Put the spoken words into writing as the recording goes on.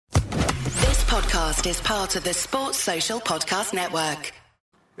podcast is part of the Sports Social Podcast Network.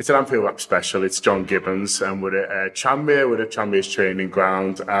 It's an Anfield Wrap special. It's John Gibbons, and we're at Tranmere. We're at Tranmere's training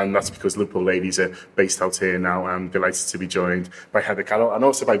ground, and that's because Liverpool ladies are based out here now. I'm delighted to be joined by Heather Carroll and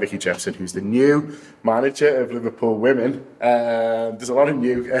also by Vicky Jepson, who's the new manager of Liverpool Women. There's a lot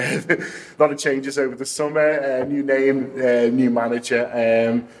of changes over the summer. New name, new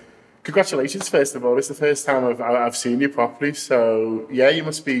manager. Congratulations, first of all. It's the first time I've seen you properly. So yeah, you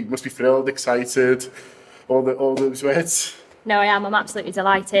must be thrilled, excited, all those words. No, I am. I'm absolutely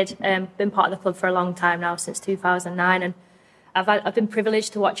delighted. Been part of the club for a long time now, since 2009, and I've been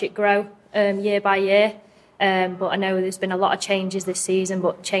privileged to watch it grow year by year. But I know there's been a lot of changes this season,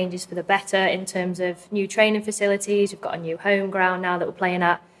 but changes for the better in terms of new training facilities. We've got a new home ground now that we're playing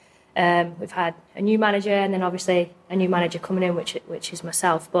at. We've had a new manager, and then obviously a new manager coming in, which is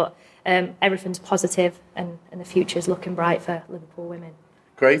myself. But everything's positive, and the future's looking bright for Liverpool Women.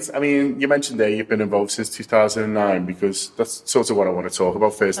 Great. I mean, you mentioned there you've been involved since 2009, because that's sort of what I want to talk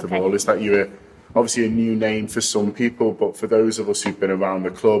about first of all, is that you're obviously a new name for some people, but for those of us who've been around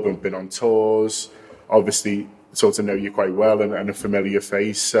the club and been on tours, obviously sort of know you quite well and a familiar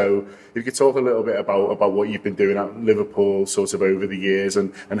face. So if you could talk a little bit about what you've been doing at Liverpool sort of over the years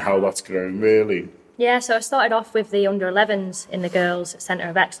and how that's grown, really. Yeah, so I started off with the under-11s in the Girls Centre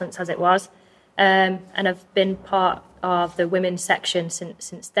of Excellence, as it was, and I've been part of the women's section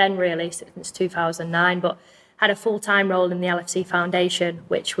since then, really, since 2009, but had a full-time role in the LFC Foundation,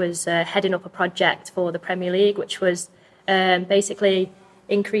 which was heading up a project for the Premier League, which was basically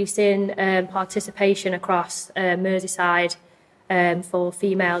increasing participation across Merseyside for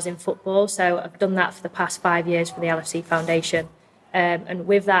females in football. So I've done that for the past 5 years for the LFC Foundation, and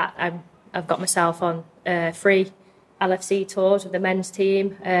with that I've got myself on 3 LFC tours with the men's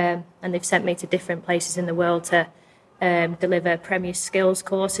team, and they've sent me to different places in the world to deliver Premier Skills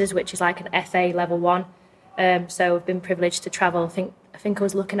courses, which is like an FA level 1. So I've been privileged to travel. I think I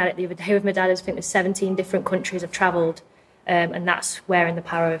was looking at it the other day with my dad. I think there's 17 different countries I've travelled, and that's wearing the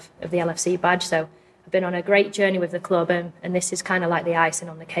power of the LFC badge. So I've been on a great journey with the club, and this is kind of like the icing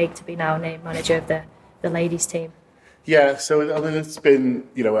on the cake to be now named manager of the ladies team. Yeah, so I mean, it's been,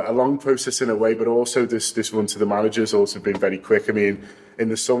 a long process in a way, but also this run to the manager has also been very quick. I mean, in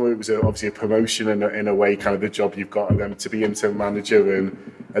the summer it was obviously a promotion in a way, kind of the job you've got, and then to be interim manager and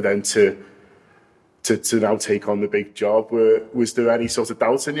then to now take on the big job. Was there any sort of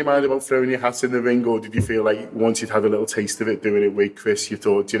doubt in your mind about throwing your hat in the ring, or did you feel like once you'd had a little taste of it doing it with Chris, you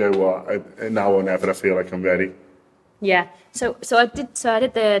thought, you know what, now or never, I feel like I'm ready? Yeah, so I did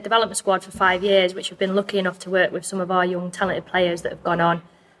the development squad for 5 years, which have been lucky enough to work with some of our young talented players that have gone on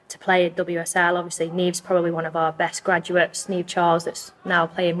to play at WSL. Obviously, Neve's probably one of our best graduates, Neve Charles, that's now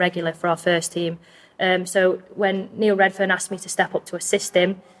playing regular for our first team. So when Neil Redfern asked me to step up to assist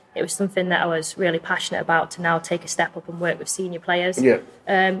him, it was something that I was really passionate about, to now take a step up and work with senior players. Yeah.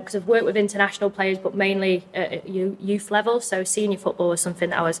 Because I've worked with international players, but mainly at youth level. So senior football was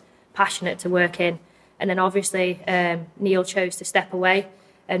something that I was passionate to work in. And then obviously Neil chose to step away,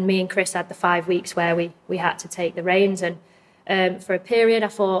 and me and Chris had the 5 weeks where we had to take the reins. And for a period I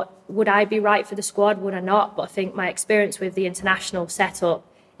thought, would I be right for the squad, would I not? But I think my experience with the international setup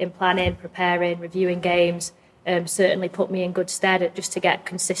in planning, preparing, reviewing games certainly put me in good stead just to get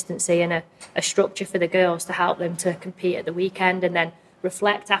consistency and a structure for the girls to help them to compete at the weekend, and then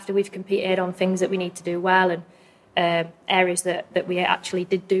reflect after we've competed on things that we need to do well, and areas that we actually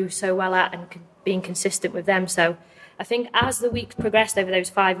did do so well at, and being consistent with them. So I think as the weeks progressed over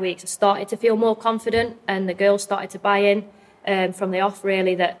those 5 weeks, I started to feel more confident, and the girls started to buy in from the off,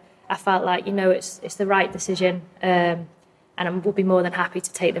 really, that I felt like, it's the right decision, and I would be more than happy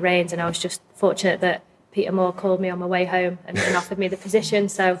to take the reins. And I was just fortunate that Peter Moore called me on my way home and offered me the position.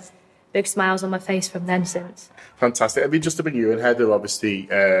 So big smiles on my face from then since. Fantastic. I mean, just to bring you in, Heather, obviously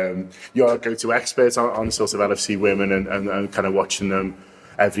you're a go-to expert on sort of LFC women and kind of watching them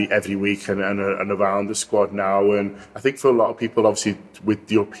every week and around the squad now. And I think for a lot of people, obviously, with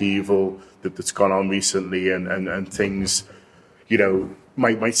the upheaval that's gone on recently and things,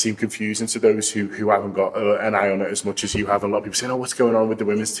 might seem confusing to those who haven't got an eye on it as much as you have. And a lot of people saying, what's going on with the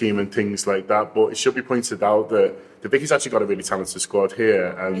women's team and things like that. But it should be pointed out that the Vicky's actually got a really talented squad here,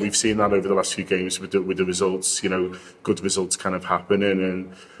 and we've seen that over the last few games with the results, good results kind of happening.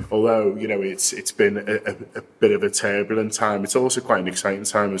 And although, it's been a bit of a turbulent time, it's also quite an exciting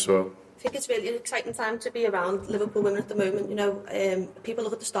time as well. I think it's really an exciting time to be around Liverpool women at the moment. People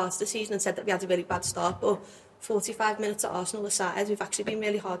look at the start of the season and said that we had a really bad start, but 45 minutes at Arsenal aside, we've actually been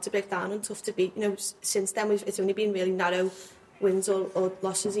really hard to break down and tough to beat. Since then, it's only been really narrow wins or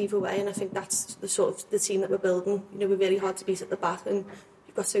losses either way, and I think that's the sort of the team that we're building. We're really hard to beat at the back, and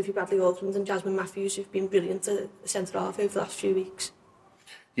you've got Sophie Bradley-Aldrin and Jasmine Matthews, who've been brilliant at the centre-half over the last few weeks.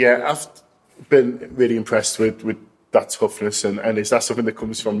 Yeah, I've been really impressed with that toughness, and is that something that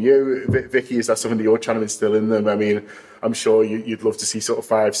comes from you, Vicky? Is that something that you're trying to instill in them? I mean, I'm sure you'd love to see sort of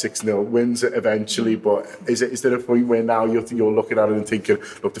 5-6-0 wins eventually, but is there a point where now you're looking at it and thinking,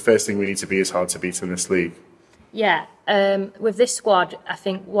 look, the first thing we need to be is hard to beat in this league? Yeah, with this squad, I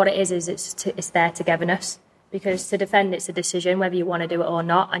think what it is it's their togetherness, because to defend it's a decision whether you want to do it or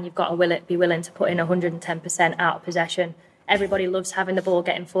not, and you've got to be willing to put in 110% out of possession. Everybody loves having the ball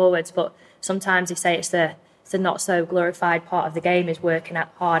getting forwards, but sometimes they say it's the not so glorified part of the game is working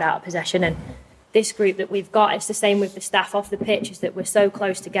hard out of possession. And this group that we've got, it's the same with the staff off the pitch, is that we're so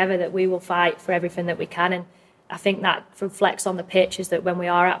close together that we will fight for everything that we can. And I think that reflects on the pitch, is that when we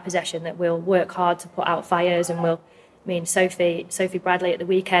are out of possession, that we'll work hard to put out fires. And Sophie Bradley at the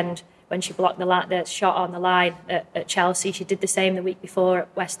weekend, when she blocked the shot on the line at Chelsea, she did the same the week before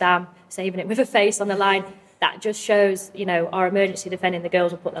at West Ham, saving it with her face on the line. That just shows, our emergency defending, the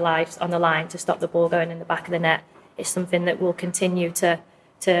girls will put their lives on the line to stop the ball going in the back of the net. It's something that we'll continue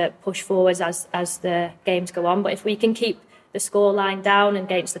to push forwards as the games go on. But if we can keep the scoreline down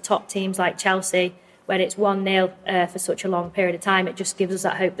against the top teams like Chelsea, when it's 1-0 for such a long period of time, it just gives us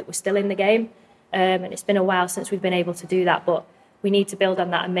that hope that we're still in the game. And it's been a while since we've been able to do that, but we need to build on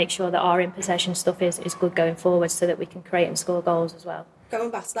that and make sure that our in-possession stuff is good going forward, so that we can create and score goals as well. Going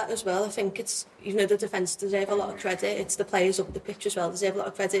back to that as well, I think it's, the defence deserve a lot of credit. It's the players up the pitch as well deserve a lot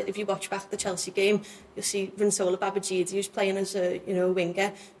of credit. If you watch back the Chelsea game, you'll see Rinsola Babajide, who's playing as a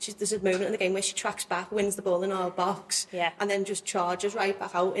winger. There's a moment in the game where she tracks back, wins the ball in our box, and then just charges right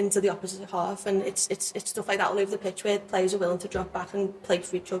back out into the opposite half. And it's stuff like that all over the pitch where players are willing to drop back and play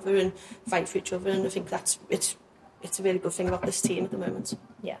for each other and fight for each other. And I think it's a really good thing about this team at the moment.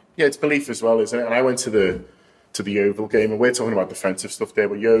 Yeah, it's belief as well, isn't it? And I went to the Oval game, and we're talking about defensive stuff there,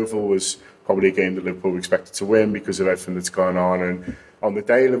 but the Oval was probably a game that Liverpool were expected to win because of everything that's gone on. And on the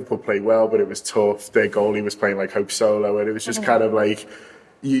day, Liverpool played well, but it was tough. Their goalie was playing like Hope Solo, and it was just kind of like,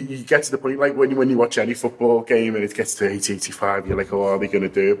 you get to the point, like when you watch any football game and it gets to 80-85, you're like, oh, what are they going to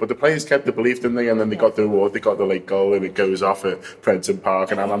do? But the players kept the belief, didn't they? And then they got the reward. They got the late goal, and it goes off at Prenton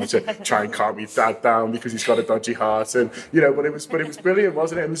Park, and I'm having to try and calm my dad down because he's got a dodgy heart. And but it was brilliant,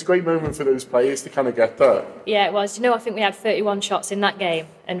 wasn't it? And it was a great moment for those players to kind of get that. Yeah, it was. I think we had 31 shots in that game,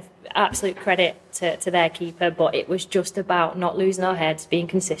 and absolute credit to their keeper. But it was just about not losing our heads, being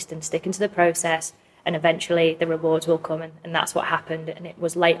consistent, sticking to the process. And eventually the rewards will come, and that's what happened. And it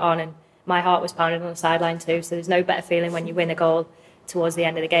was late on, and my heart was pounding on the sideline too. So there's no better feeling when you win a goal towards the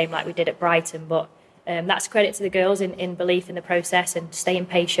end of the game like we did at Brighton. But that's credit to the girls in belief in the process and staying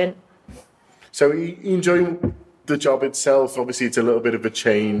patient. So you enjoying the job itself? Obviously it's a little bit of a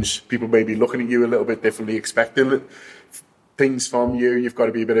change. People may be looking at you a little bit differently, expecting things from you. You've got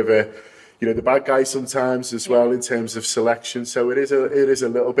to be a bit of a the bad guy sometimes as well in terms of selection. So it is a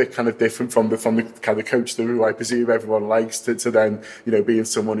little bit kind of different from the kind of coach who I presume everyone likes to then being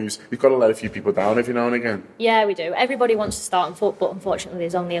someone you've got to let a few people down every now and again. Yeah, we do. Everybody wants to start on foot, but unfortunately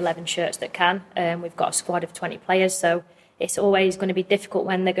there's only 11 shirts that can. We've got a squad of 20 players, so it's always going to be difficult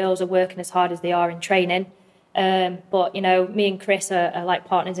when the girls are working as hard as they are in training. But me and Chris are like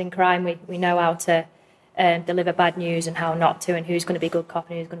partners in crime. We know how to deliver bad news and how not to, and who's going to be good cop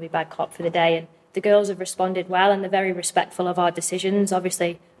and who's going to be bad cop for the day. And the girls have responded well, and they're very respectful of our decisions.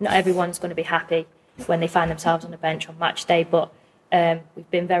 Obviously, not everyone's going to be happy when they find themselves on the bench on match day, but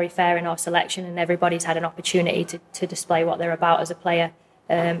we've been very fair in our selection, and everybody's had an opportunity to display what they're about as a player.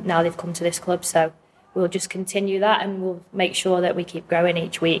 Now they've come to this club, so we'll just continue that, and we'll make sure that we keep growing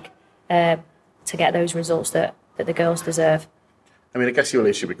each week to get those results that the girls deserve. I mean, I guess your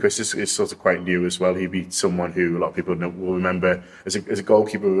relationship with Chris is sort of quite new as well. He'd be someone who a lot of people will remember as a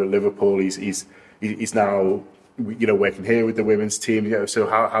goalkeeper at Liverpool. He's now working here with the women's team. So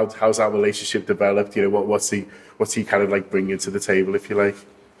how's that relationship developed? What's he kind of like bringing to the table, if you like?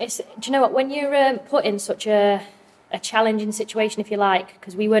 Do you know what? When you're put in such a challenging situation, if you like,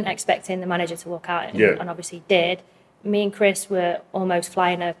 because we weren't expecting the manager to walk out, and obviously he did. Me and Chris were almost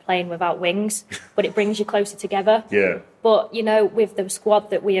flying a plane without wings, but it brings you closer together. Yeah. But, with the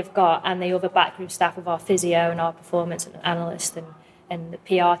squad that we have got and the other backroom staff of our physio and our performance analyst and the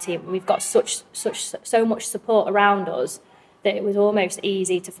PR team, we've got so much support around us that it was almost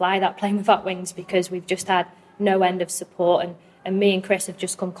easy to fly that plane without wings, because we've just had no end of support. And me and Chris have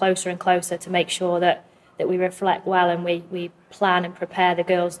just come closer and closer to make sure that we reflect well, and we plan and prepare the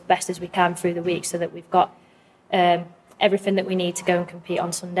girls the best as we can through the week, so that we've got everything that we need to go and compete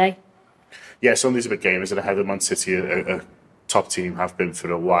on Sunday. Yeah, Sunday's a big game, isn't it? Ahead of Man City, a top team, have been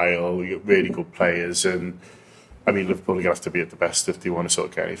for a while. You've got really good players, and I mean, Liverpool are going to have to be at the best if they want to sort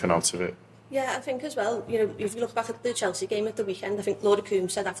of get anything out of it. Yeah, I think as well, you know, if you look back at the Chelsea game at the weekend, I think Laura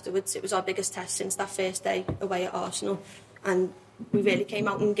Coombs said afterwards it was our biggest test since that first day away at Arsenal, and we really came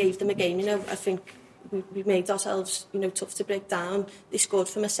out and gave them a game. You know, I think we made ourselves, you know, tough to break down. They scored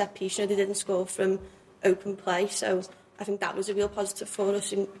from a set piece, you know, they didn't score from open play, so I think that was a real positive for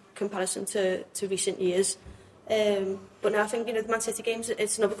us in comparison to recent years. But now I think, you know, the Man City games,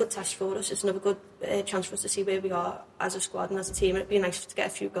 it's another good test for us. It's another good chance for us to see where we are as a squad and as a team. It'd be nice to get a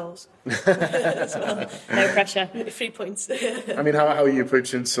few goals as well. No pressure. 3 points. I mean, how are you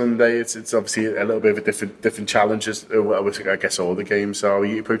approaching Sunday? It's obviously a little bit of a different challenge, as I guess all the games are. Are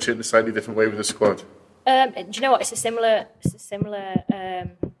you approaching it in a slightly different way with the squad? Do you know what? It's a similar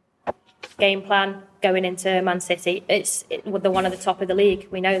game plan going into Man City. They're one of the top of the league.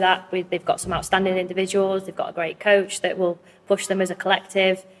 We know that. They've got some outstanding individuals. They've got a great coach that will push them as a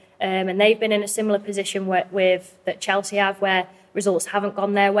collective. And they've been in a similar position that Chelsea have, where results haven't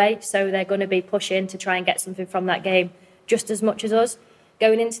gone their way. So they're going to be pushing to try and get something from that game just as much as us.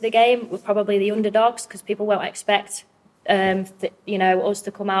 Going into the game, we're probably the underdogs because people won't expect us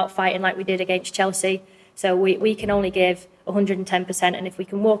to come out fighting like we did against Chelsea. So we can only give 110%, and if we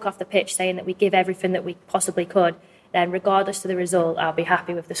can walk off the pitch saying that we give everything that we possibly could, then regardless of the result, I'll be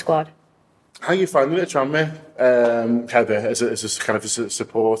happy with the squad. How are you finding it, Tranmere, Heather, as a kind of a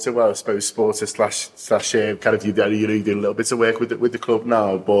supporter? Well, I suppose supporter slash kind of you're doing a little bit of work with the club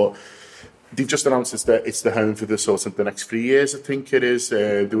now, but they've just announced it's the home for the sort of the next 3 years, I think it is.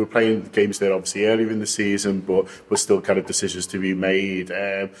 They were playing games there obviously earlier in the season, but still kind of decisions to be made.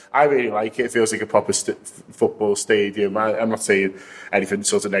 I really like it. It feels like a proper football stadium. I'm not saying anything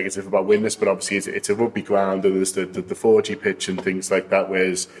sort of negative about Widnes, but obviously it's a rugby ground and there's the 4G pitch and things like that,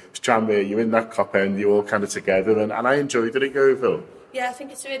 whereas Tranmere, you're in that cop end, you're all kind of together, and I enjoyed it at Yeovil. Yeah, I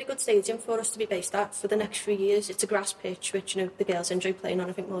think it's a really good stadium for us to be based at for the next 3 years. It's a grass pitch, which, you know, the girls enjoy playing on,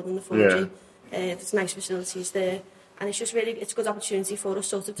 I think, more than the 4G. There's nice facilities there. And it's just really, it's a good opportunity for us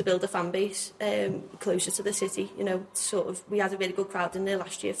sort of to build a fan base closer to the city. You know, sort of, we had a really good crowd in there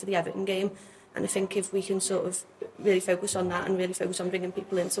last year for the Everton game. And I think if we can sort of really focus on that and really focus on bringing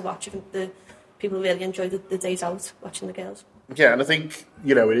people in to watch, I think the people really enjoy the days out watching the girls. Yeah, and I think,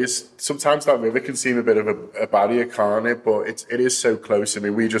 you know, it is, sometimes that river can seem a bit of a barrier, can't it? But it is so close. I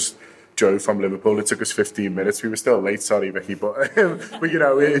mean, we just drove from Liverpool. It took us 15 minutes. We were still late, sorry, Vicky, but you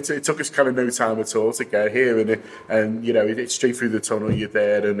know, it took us kind of no time at all to get here. And you know, it's straight through the tunnel. You're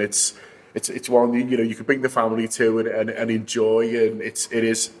there, and it's one, you know, you can bring the family to and enjoy. And it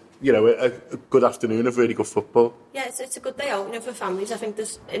is, you know, a good afternoon of really good football. Yeah, it's a good day out, you know, for families. I think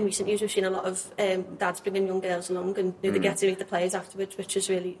in recent years we've seen a lot of dads bringing young girls along, and you know, they get to meet the players afterwards, which is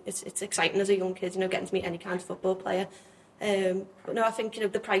really it's exciting as a young kid, you know, getting to meet any kind of football player. But no, I think, you know,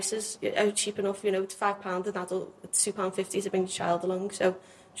 the prices are cheap enough. You know, it's £5 an adult, it's £2.50 to bring your child along. So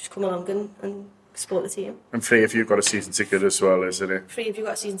just come along and support the team. And free if you've got a season ticket as well, isn't it? Free if you've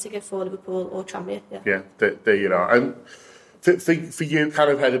got a season ticket for Liverpool or Tranmere. Yeah, there you are. And for you,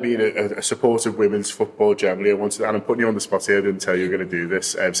 kind of had to be a supporter of women's football generally, and I'm putting you on the spot here. I didn't tell you were going to do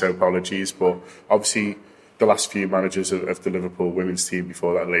this, so apologies. But obviously, the last few managers of the Liverpool women's team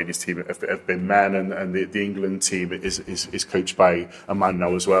before that ladies team have been men, and the England team is coached by a man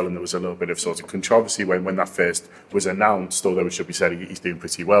now as well. And there was a little bit of sort of controversy when that first was announced, although it should be said he's doing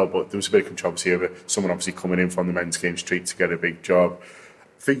pretty well. But there was a bit of controversy over someone obviously coming in from the men's game straight to get a big job.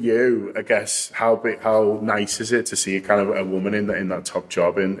 For you, I guess, how nice is it to see kind of a woman in that top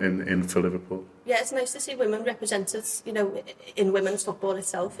job in for Liverpool? Yeah, it's nice to see women represented, you know, in women's football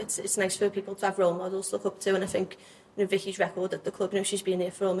itself. It's nice for people to have role models to look up to, and I think, you know, Vicky's record at the club, you know, she's been here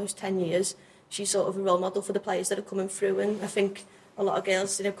for almost 10 years. She's sort of a role model for the players that are coming through, and I think a lot of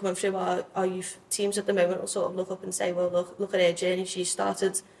girls, you know, coming through our youth teams at the moment will sort of look up and say, well, look at her journey. She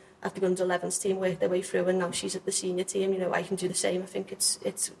started at the under-11s team, worked their way through, and now she's at the senior team. You know, I can do the same. I think it's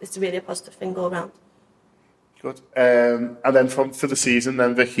really a positive thing all around. Good. And then for the season,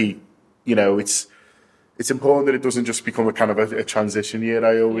 then Vicky, you know, it's important that it doesn't just become a kind of a transition year.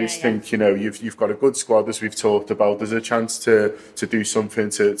 I always think, you know, you've got a good squad, as we've talked about. There's a chance to do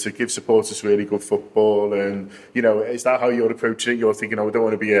something to give supporters really good football, and you know, is that how you're approaching it? You're thinking, oh, we don't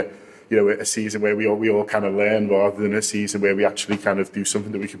want to be a season where we all kind of learn, rather than a season where we actually kind of do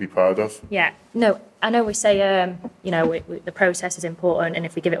something that we can be proud of. Yeah, no, I know we say, you know, the process is important, and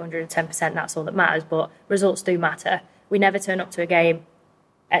if we give it 110%, that's all that matters, but results do matter. We never turn up to a game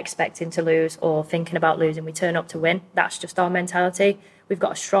expecting to lose or thinking about losing. We turn up to win. That's just our mentality. We've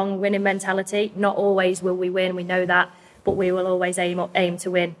got a strong winning mentality. Not always will we win, we know that, but we will always aim to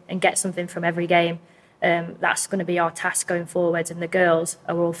win and get something from every game. That's going to be our task going forward, and the girls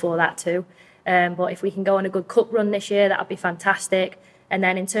are all for that too. But if we can go on a good cup run this year, that would be fantastic. And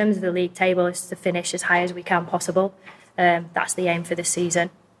then in terms of the league table, is to finish as high as we can possible. That's the aim for this season.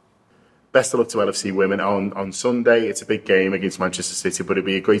 Best of luck to LFC women on Sunday. It's a big game against Manchester City, but it'll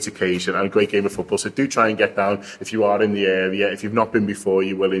be a great occasion and a great game of football. So do try and get down if you are in the area. If you've not been before,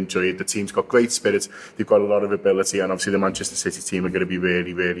 you will enjoy it. The team's got great spirit. They've got a lot of ability, and obviously the Manchester City team are going to be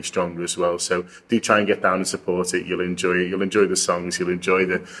really, really strong as well. So do try and get down and support it. You'll enjoy it. You'll enjoy the songs. You'll enjoy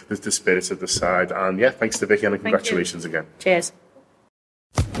the spirit of the side. And yeah, thanks to Vicky and congratulations again. Cheers.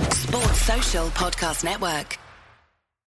 Sports Social Podcast Network.